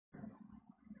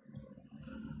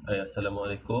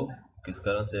Assalamualaikum. Okay,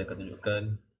 sekarang saya akan tunjukkan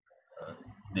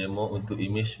demo untuk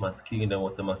image masking dan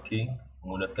watermarking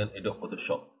menggunakan Adobe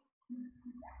Photoshop.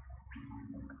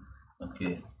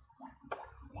 Okey.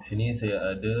 Di sini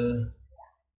saya ada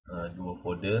dua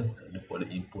folder, ada folder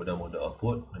input dan folder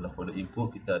output. Dalam folder input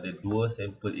kita ada dua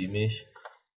sampel image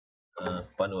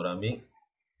panoramik.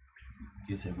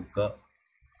 Okey, saya buka.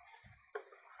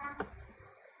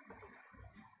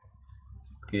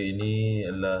 Okey, ini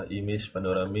adalah image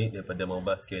panoramik daripada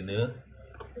mobile scanner.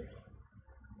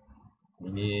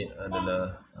 Ini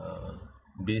adalah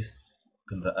base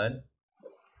kenderaan.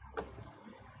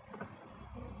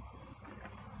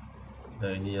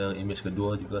 Dan ini yang image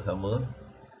kedua juga sama.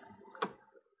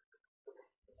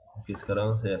 Okey,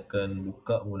 sekarang saya akan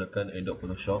buka menggunakan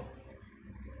Adobe Photoshop.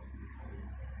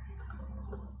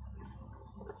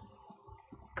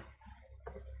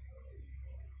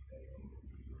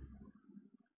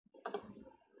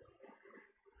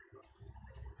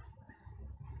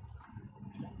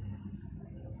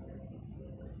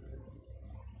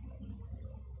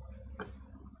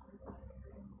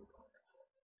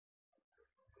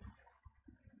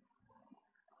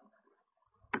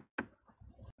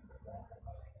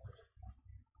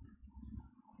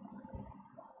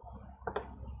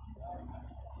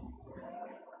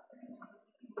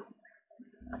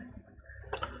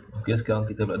 Okey, sekarang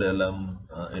kita berada dalam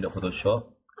Adobe Photoshop.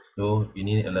 So,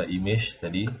 ini adalah image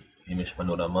tadi, image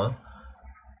panorama.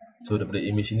 So, daripada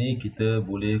image ini kita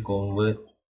boleh convert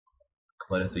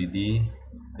kepada 3D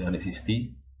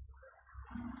 360.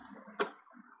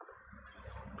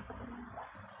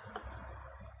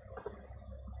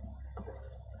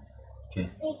 Okey.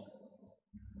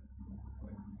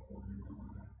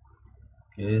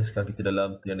 Okey, sekarang kita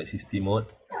dalam 360 mode.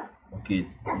 Okey,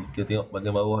 kita tengok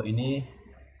bahagian bawah ini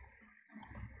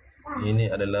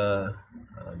adalah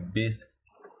base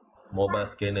mobile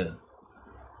scanner.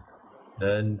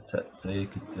 Dan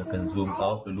kita akan zoom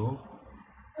out dulu.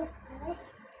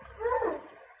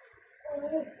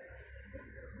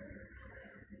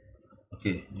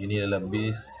 Okey, ini adalah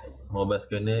base mobile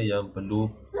scanner yang perlu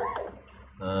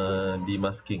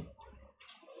di-masking.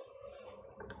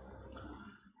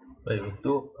 Baik,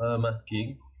 untuk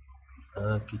masking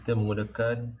kita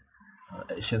menggunakan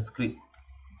action script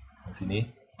di sini.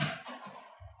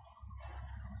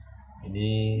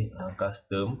 Ini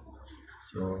custom.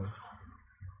 So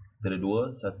ada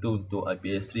dua, satu untuk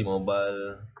IPS3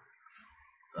 mobile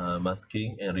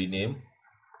masking and rename,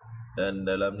 dan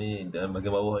dalam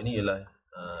bahagian bawah ini ialah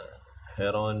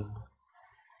Heron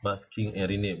masking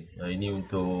and rename. Ini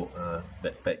untuk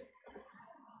backpack.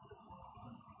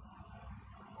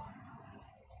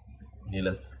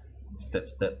 Inilah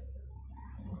step-step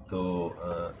untuk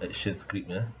action script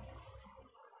ya.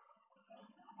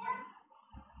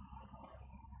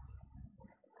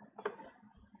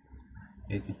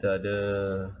 Okay, kita ada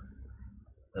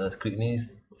script ni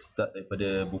start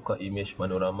daripada buka image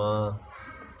panorama.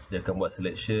 Dia akan buat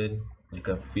selection, dia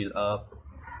akan fill up,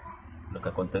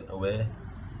 gunakan content aware,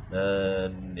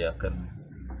 dan dia akan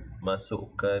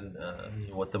masukkan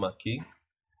watermarking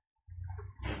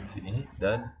di sini,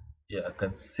 dan dia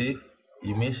akan save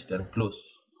image dan close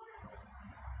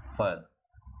file.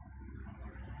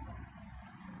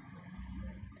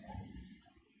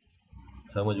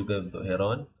 Sama juga untuk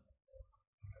Heron,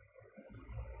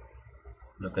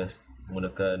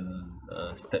 menggunakan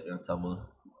step yang sama.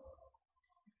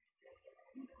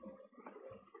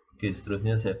 Okey,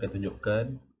 seterusnya saya akan tunjukkan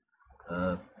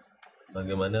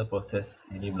bagaimana proses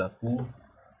ini berlaku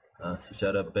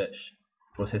secara batch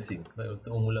processing. Baik,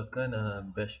 untuk memulakan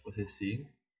batch processing,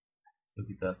 so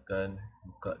kita akan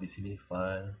buka di sini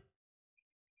file,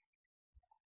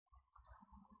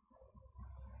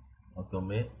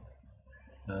 automate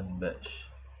dan batch.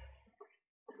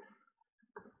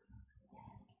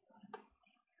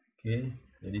 Okey,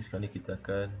 jadi sekarang ni kita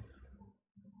akan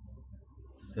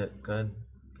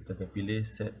kita akan pilih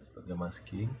set sebagai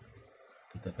masking.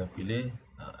 Kita akan pilih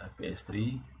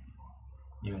IPS3.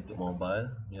 Ini untuk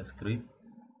mobile punya script.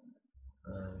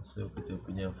 So kita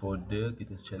punya folder,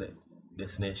 kita select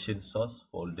destination source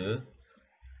folder,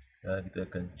 dan kita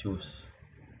akan choose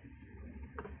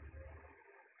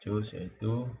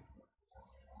iaitu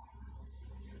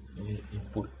ini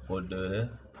input folder ya.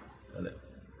 Select.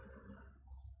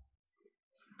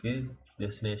 Okey,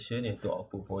 destination iaitu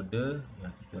output folder.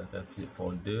 Kita akan klik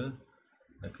folder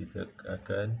dan kita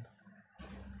akan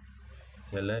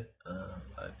select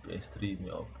IPS3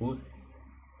 punya output.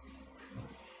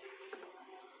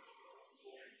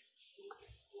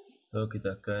 So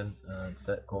kita akan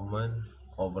type command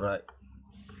override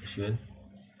action,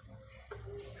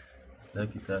 dan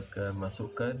kita akan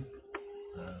masukkan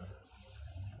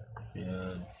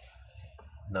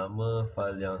nama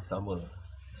file yang sama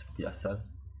seperti asal.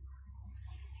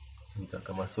 So, kita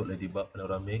akan masuk Ladybug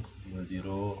Panoramic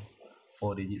 00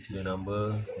 4 digit serial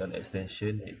number dan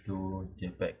extension iaitu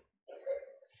JPEG.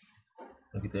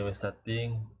 Kalau kita yang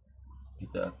starting,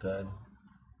 kita akan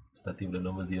starting pada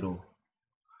nombor 0.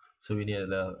 So ini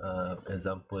adalah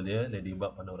example dia,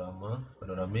 Ladybug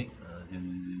Panoramic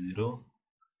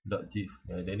 00.gif.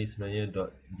 Dan ini sebenarnya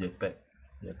 .jpeg.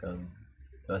 Dia akan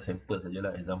sampel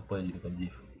sajalah, example jadikan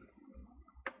GIF.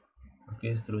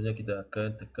 Okey, seterusnya kita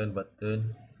akan tekan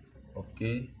button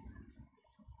OK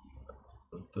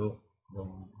untuk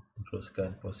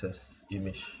meneruskan proses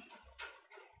image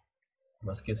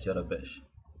masking secara batch.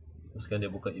 Teruskan dia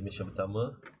buka image yang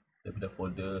pertama daripada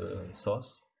folder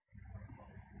source.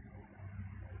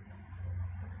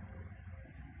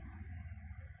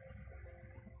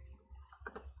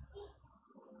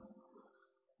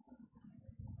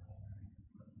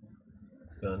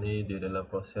 Sekarang ni dia dalam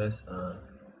proses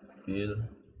fill.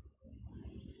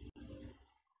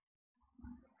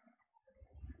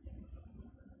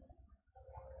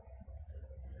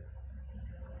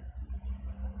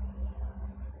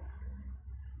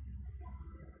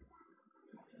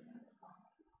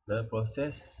 Dalam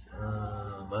proses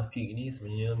masking ini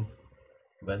sebenarnya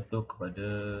bergantung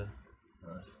kepada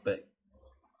spek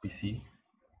PC.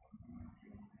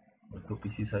 Untuk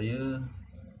PC saya,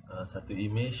 satu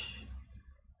image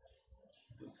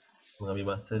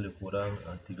mengambil masa lebih kurang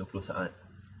 30 saat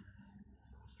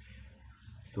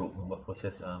untuk membuat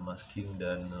proses masking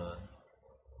dan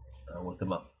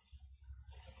watermark.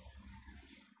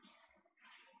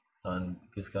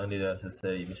 Sekarang dia dah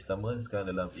selesai image pertama,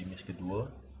 sekarang dalam image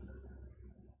kedua.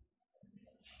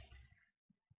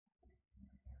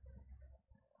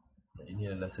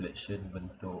 Ini adalah selection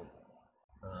bentuk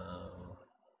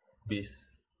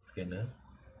base scanner.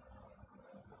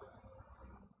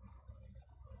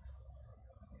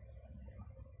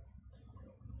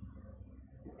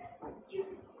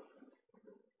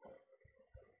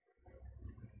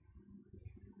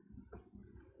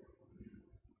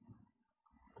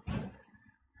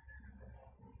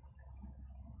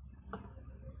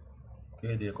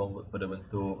 Okay, dia convert pada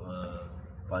bentuk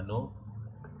pano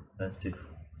dan save.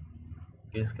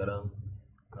 Okay, sekarang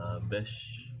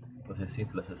batch processing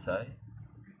telah selesai.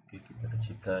 Okay, kita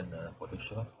kecilkan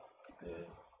Photoshop.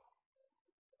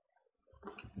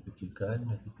 Kita kecilkan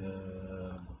dan kita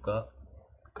buka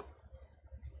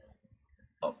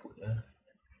output ya.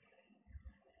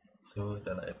 So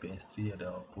dalam FPS3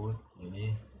 ada output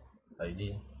ini.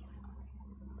 Ini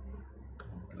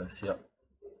telah siap.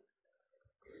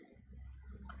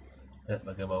 Lihat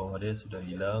bahagian bawah dia sudah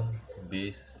hilang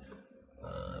base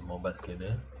mobile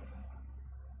scanner.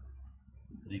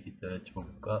 Jadi kita cuba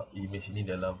buka image ini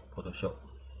dalam Photoshop.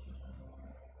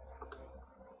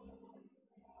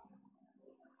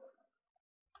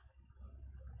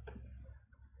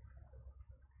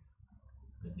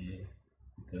 Jadi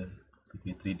kita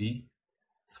pilih 3D,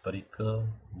 spherical,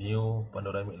 new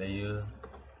panoramic layer.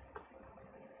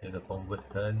 Dia akan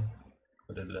convertkan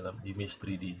kepada dalam image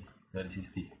 3D dari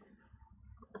SIST.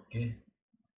 Okey,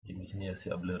 image ni dah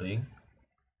siap blurring.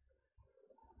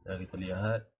 Dan kita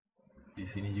lihat di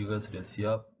sini juga sudah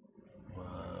siap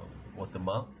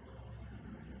watermark.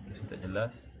 Di sini tak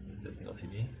jelas, kita tengok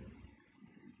sini.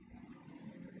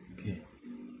 Okey,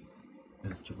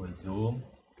 kita cuba zoom.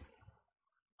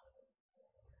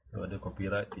 So, ada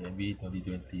copyright TNB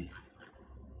 2020.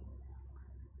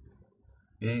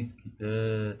 Okey, kita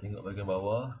tengok bahagian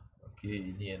bawah.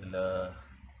 Okey, ini adalah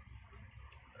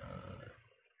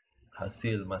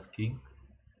hasil masking.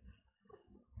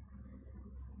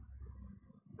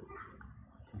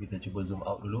 Kita cuba zoom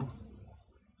out dulu.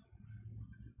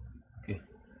 Okey,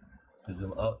 kita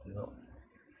zoom out, tengok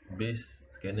base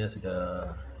scanner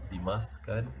sudah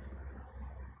dimaskan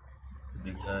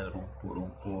dengan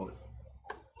rumput-rumput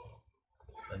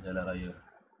dan jalan raya.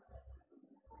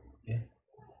 Okey,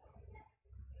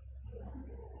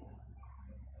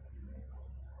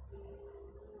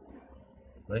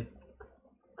 baik,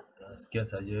 sekian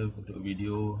saja untuk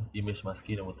video image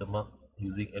masking dan watermark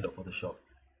using Adobe Photoshop.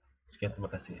 Sekian, terima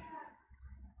kasih.